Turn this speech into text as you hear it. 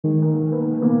Yeah,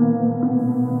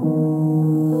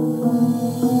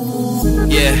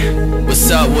 what's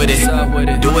up with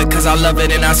it? Do it cause I love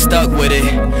it and I stuck with it.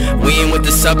 We ain't with the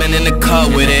subbing in the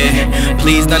cut with it.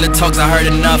 Please, none of the talks, I heard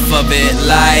enough of it.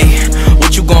 Like,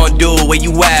 what you gonna do? Where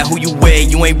you at? Who you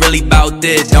with? You ain't really bout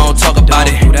this, don't talk about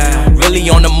it. Really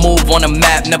on the move, on the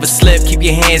map, never slip. Keep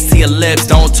your hands to your lips,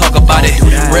 don't talk about it.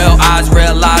 Real eyes,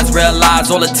 real lies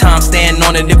all the time. Stand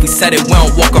on it, if we said it, we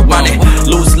don't walk around it.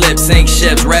 Loose lips, ain't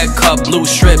ships, red cup, blue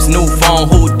strips. New phone,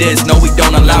 who this? No, we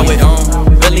don't allow it.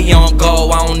 Really on go,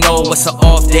 I don't know what's an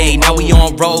off day. Now we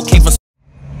on road, came from.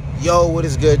 Yo, what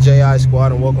is good, JI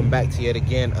Squad, and welcome back to yet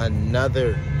again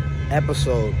another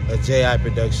episode of JI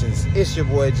Productions. It's your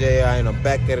boy JI, and I'm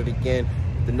back at it again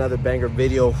with another banger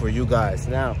video for you guys.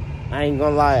 Now, I ain't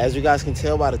gonna lie, as you guys can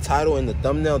tell by the title and the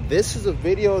thumbnail, this is a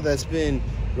video that's been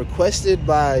requested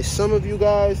by some of you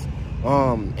guys.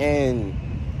 And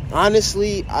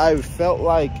honestly, I felt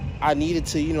like I needed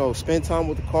to, spend time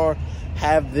with the car,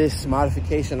 have this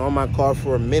modification on my car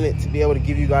for a minute to be able to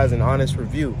give you guys an honest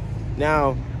review.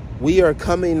 Now, we are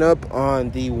coming up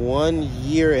on the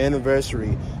 1-year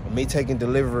anniversary of me taking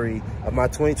delivery of my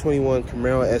 2021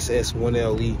 Camaro SS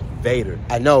 1LE Vader.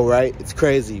 I know, right? It's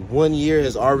crazy. 1 year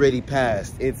has already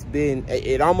passed.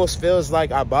 It almost feels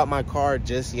like I bought my car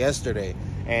just yesterday,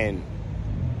 and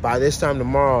by this time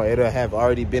tomorrow, it'll have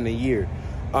already been a year.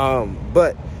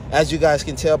 But as you guys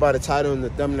can tell by the title and the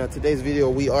thumbnail, today's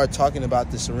video, we are talking about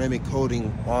the ceramic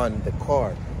coating on the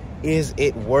car. Is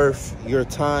it worth your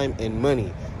time and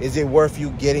money? Is it worth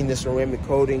you getting the ceramic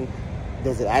coating?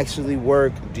 Does it actually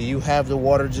work? Do you have the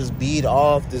water just bead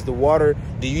off? Do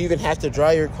you even have to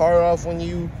dry your car off when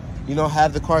you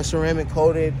have the car ceramic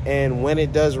coated? And when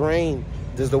it does rain,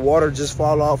 does the water just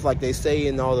fall off like they say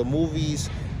in all the movies,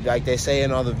 like they say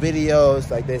in all the videos,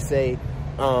 like they say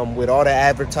with all the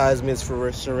advertisements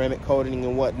for ceramic coating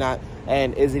and whatnot?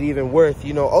 And is it even worth,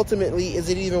 ultimately, is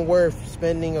it even worth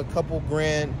spending a couple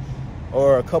grand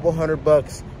or a couple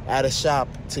 $100 at a shop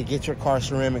to get your car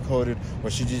ceramic coated, or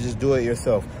should you just do it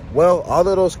yourself? Well, all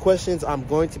of those questions I'm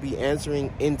going to be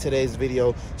answering in today's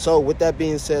video. So with that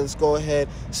being said, let's go ahead,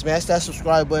 smash that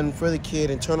subscribe button for the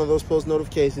kid and turn on those post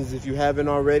notifications if you haven't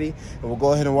already, and we'll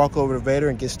go ahead and walk over to Vader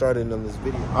and get started on this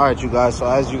video. All right, you guys, so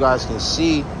as you guys can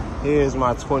see, here's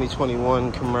my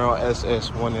 2021 Camaro SS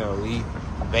 1LE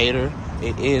Vader.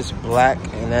 It is black,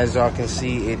 and as y'all can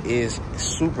see, it is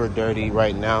super dirty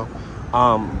right now.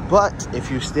 But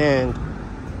if you stand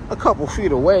a couple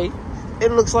feet away,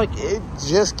 it looks like it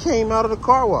just came out of the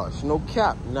car wash, no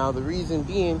cap. Now, the reason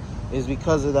being is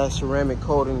because of that ceramic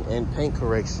coating and paint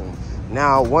correction.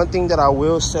 Now, one thing that I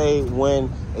will say when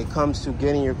it comes to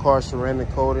getting your car ceramic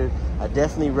coated, I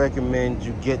definitely recommend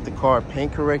you get the car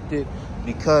paint corrected,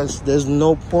 because there's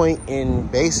no point in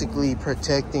basically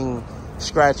protecting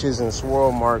scratches and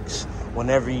swirl marks.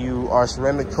 Whenever you are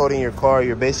ceramic coating your car,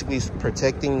 you're basically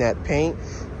protecting that paint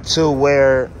to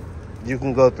where you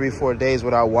can go 3-4 days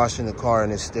without washing the car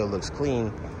and it still looks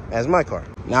clean as my car.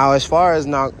 Now, as far as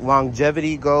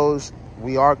longevity goes,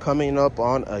 we are coming up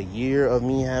on a year of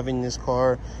me having this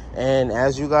car, and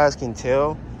as you guys can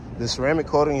tell, the ceramic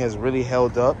coating has really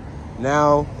held up.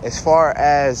 Now, as far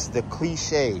as the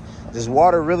cliche, does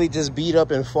water really just bead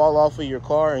up and fall off of your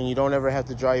car and you don't ever have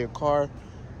to dry your car?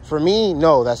 For me,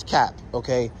 no, that's cap,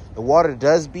 okay? The water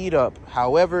does bead up.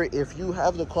 However, if you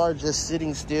have the car just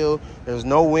sitting still, there's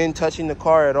no wind touching the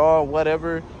car at all,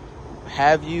 whatever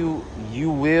have you,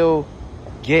 you will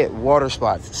get water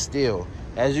spots still.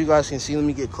 As you guys can see, let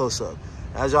me get close up.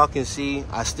 As y'all can see,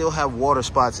 I still have water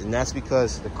spots, and that's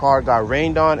because the car got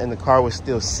rained on and the car was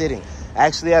still sitting.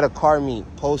 Actually, at a car meet,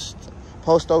 Post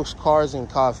Oaks Cars and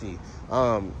Coffee,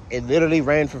 it literally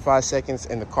rained for 5 seconds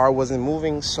and the car wasn't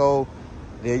moving, so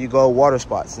there you go, water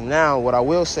spots. Now, what I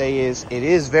will say is it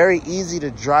is very easy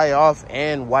to dry off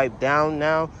and wipe down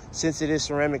now, since it is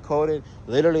ceramic coated.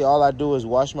 Literally, all I do is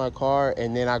wash my car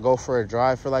and then I go for a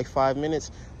drive for like 5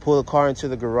 minutes, pull the car into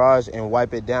the garage and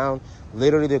wipe it down.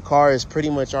 Literally, the car is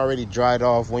pretty much already dried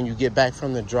off when you get back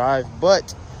from the drive,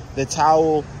 but the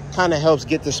towel kind of helps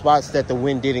get the spots that the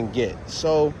wind didn't get.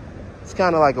 So it's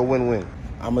kind of like a win-win.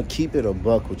 I'm gonna keep it a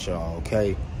buck with y'all,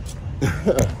 okay?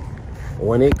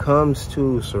 When it comes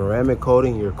to ceramic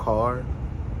coating your car,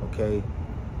 okay,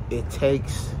 it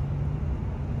takes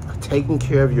taking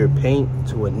care of your paint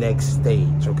to a next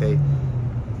stage, okay?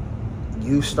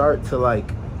 You start to like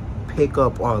pick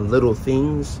up on little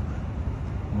things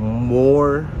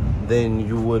more than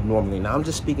you would normally. Now, I'm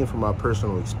just speaking from my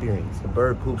personal experience. The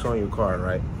bird poops on your car,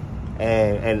 right?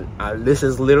 And this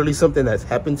is literally something that's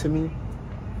happened to me.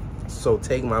 So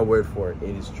take my word for it,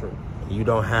 it is true. You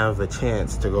don't have a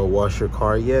chance to go wash your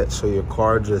car yet, so your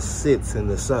car just sits in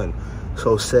the sun.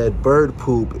 So said bird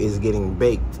poop is getting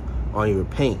baked on your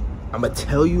paint. I'm gonna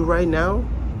tell you right now,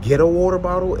 get a water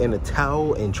bottle and a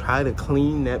towel and try to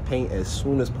clean that paint as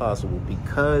soon as possible,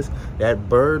 because that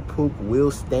bird poop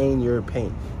will stain your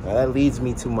paint. Now that leads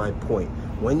me to my point.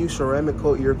 When you ceramic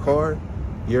coat your car,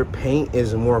 your paint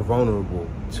is more vulnerable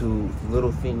to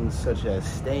little things such as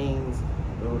stains,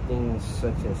 little things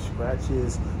such as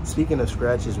scratches. Speaking of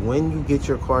scratches, when you get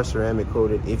your car ceramic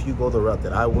coated, if you go the route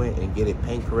that I went and get it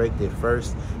paint corrected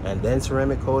first and then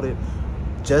ceramic coated,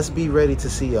 just be ready to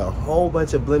see a whole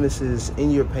bunch of blemishes in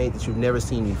your paint that you've never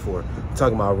seen before. I'm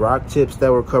talking about rock chips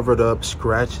that were covered up,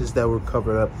 scratches that were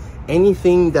covered up.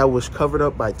 Anything that was covered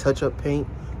up by touch-up paint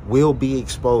will be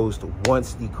exposed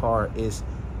once the car is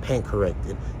paint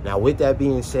corrected. Now with that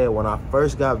being said, when I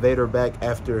first got Vader back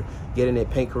after getting it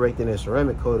paint corrected and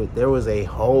ceramic coated, there was a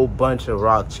whole bunch of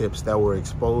rock chips that were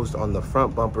exposed on the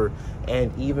front bumper,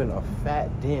 and even a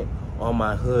fat dent on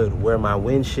my hood where my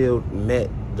windshield met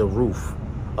the roof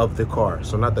of the car.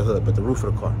 So not the hood, but the roof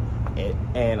of the car.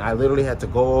 And I literally had to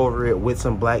go over it with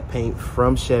some black paint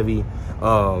from Chevy.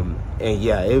 And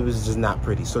yeah, it was just not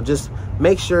pretty. So just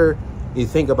make sure you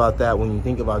think about that when you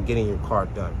think about getting your car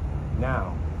done.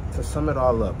 Now, to sum it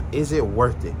all up, is it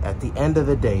worth it? At the end of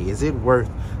the day, is it worth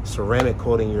ceramic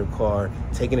coating your car,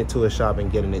 taking it to a shop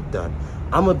and getting it done?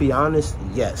 I'm gonna be honest,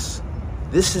 yes.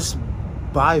 This has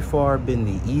by far been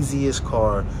the easiest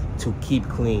car to keep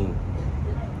clean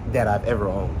that I've ever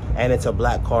owned, and it's a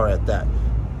black car at that.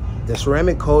 The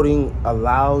ceramic coating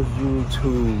allows you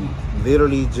to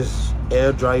literally just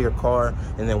air dry your car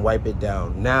and then wipe it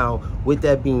down. Now, with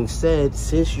that being said,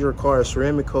 since your car is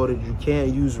ceramic coated, you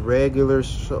can't use regular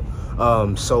soap,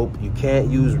 you can't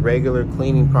use regular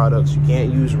cleaning products, you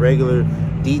can't use regular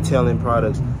detailing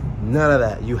products, none of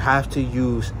that. You have to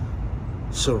use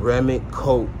ceramic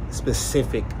coat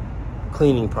specific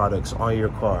cleaning products on your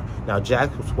car. Now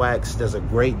Jack's Wax does a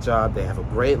great job. They have a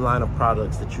great line of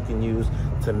products that you can use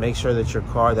to make sure that your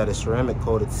car that is ceramic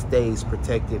coated stays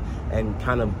protected and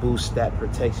kind of boosts that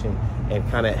protection and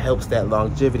kind of helps that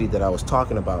longevity that I was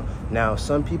talking about. Now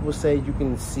some people say you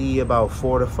can see about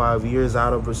 4 to 5 years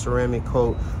out of a ceramic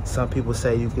coat. Some people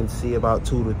say you can see about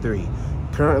 2 to 3.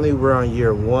 Currently we're on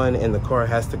year 1 and the car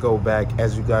has to go back,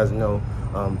 as you guys know,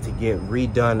 to get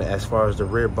redone as far as the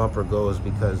rear bumper goes,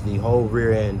 because the whole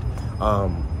rear end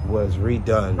was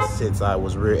redone since I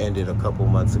was rear-ended a couple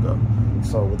months ago.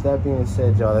 So with that being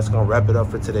said, y'all, that's gonna wrap it up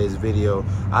for today's video.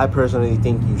 I personally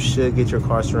think you should get your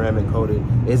car ceramic coated.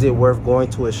 Is it worth going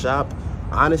to a shop?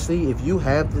 Honestly, if you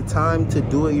have the time to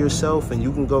do it yourself and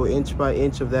you can go inch by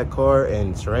inch of that car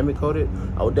and ceramic coat it,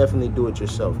 I would definitely do it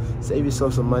yourself. Save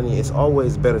yourself some money. It's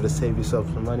always better to save yourself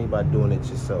some money by doing it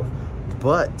yourself.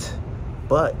 But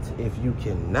if you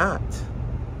cannot,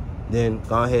 then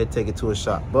go ahead and take it to a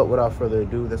shop. But without further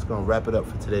ado, that's gonna wrap it up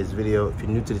for today's video. If you're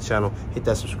new to the channel, hit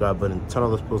that subscribe button, turn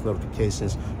on those post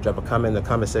notifications, drop a comment in the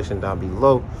comment section down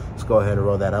below. Let's go ahead and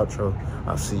roll that outro.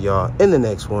 I'll see y'all in the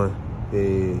next one.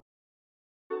 Peace.